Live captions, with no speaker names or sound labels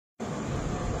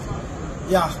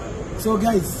Yeah. So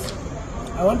guys,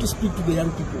 I want to speak to the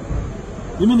young people.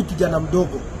 Mimi ni kijana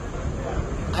mdogo.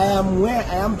 I am where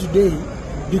I am today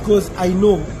because I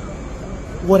know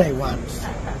what I want.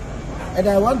 And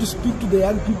I want to speak to the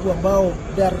young people about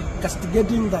their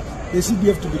castigating the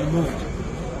CDF to be removed.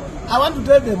 I want to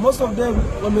tell them, most of them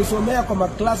wamesomea kwa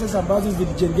classes ambazo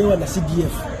zilijengewa na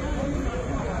CDF.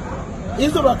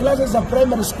 Hizo classes za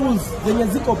primary schools zenye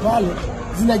ziko pale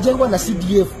zinajengwa na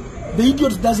CDF. The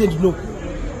idiot doesn't know.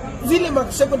 Zile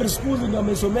secondary schools zenye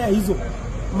wamesomea hizo,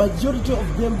 majority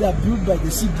of them they are built by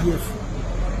the CDF.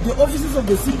 The offices of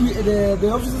the CDF,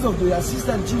 the offices of the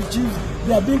assistant chiefs,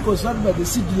 they are being constructed by the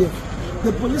CDF.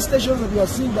 The police stations that you are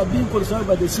seeing are being constructed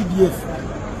by the CDF.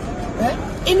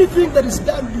 Anything that is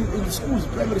done in schools,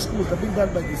 primary schools, are being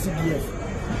done by the CDF.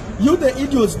 You the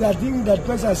idiots that think that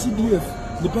pesa ya CDF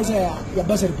ni pesa ya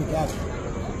basari peke yake.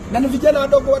 Na ni vijana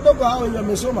wadogo hao wenye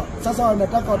wamesoma. Sasa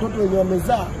wanataka watoto wenye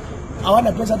wamezaa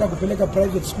hawana pesa hata kupeleka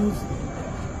private schools.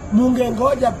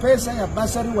 Mungengoja pesa ya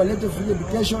basari walete free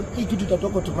education, hii kitu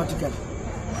itatoka automatically.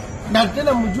 Na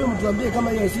tena mjue mtuambie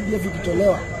kama hiyo CDF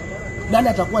ikitolewa, nani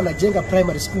atakuwa anajenga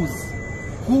primary schools?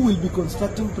 Who will be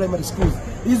constructing primary schools?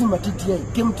 Hizi TTI,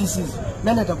 KMTCs,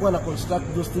 nani atakuwa na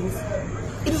construct those things?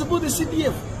 It is about the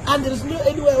CDF, and there is no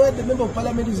anywhere where the member of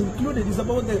parliament is included. It's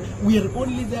about we are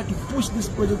only there to push this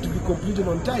project to be completed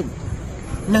on time.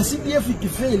 Na CDF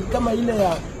ikifail kama ile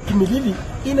ya Kimilili,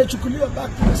 inachukuliwa back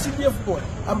to the CDF board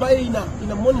ambayo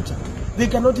ina monitor. They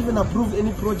cannot even approve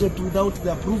any project without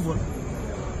the approval.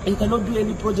 You cannot do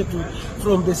any project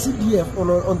from the CDF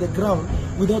on the ground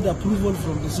without the approval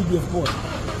from the CDF board.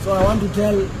 So I want to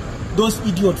tell those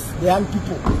idiots, the young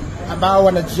people, ambao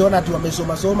wanajiona tu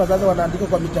wamesoma sasa wanaandika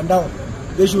kwa mitandao,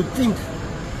 they should think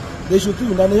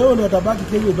na leo ndio watabaki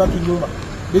Kenya ibaki nyuma,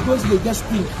 because they just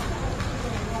think.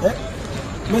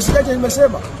 Message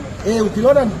nimesema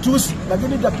ukiona nitusi lakini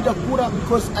nitapita kura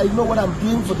because I know what I'm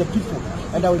doing for the people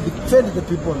and I will defend the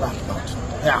people on that part.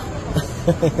 Yeah.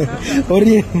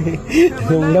 Ori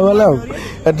mlawalau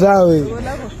atawe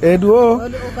edwo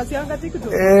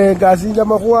kasinga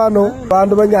makwano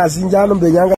bandu banyasinjano mbenyanga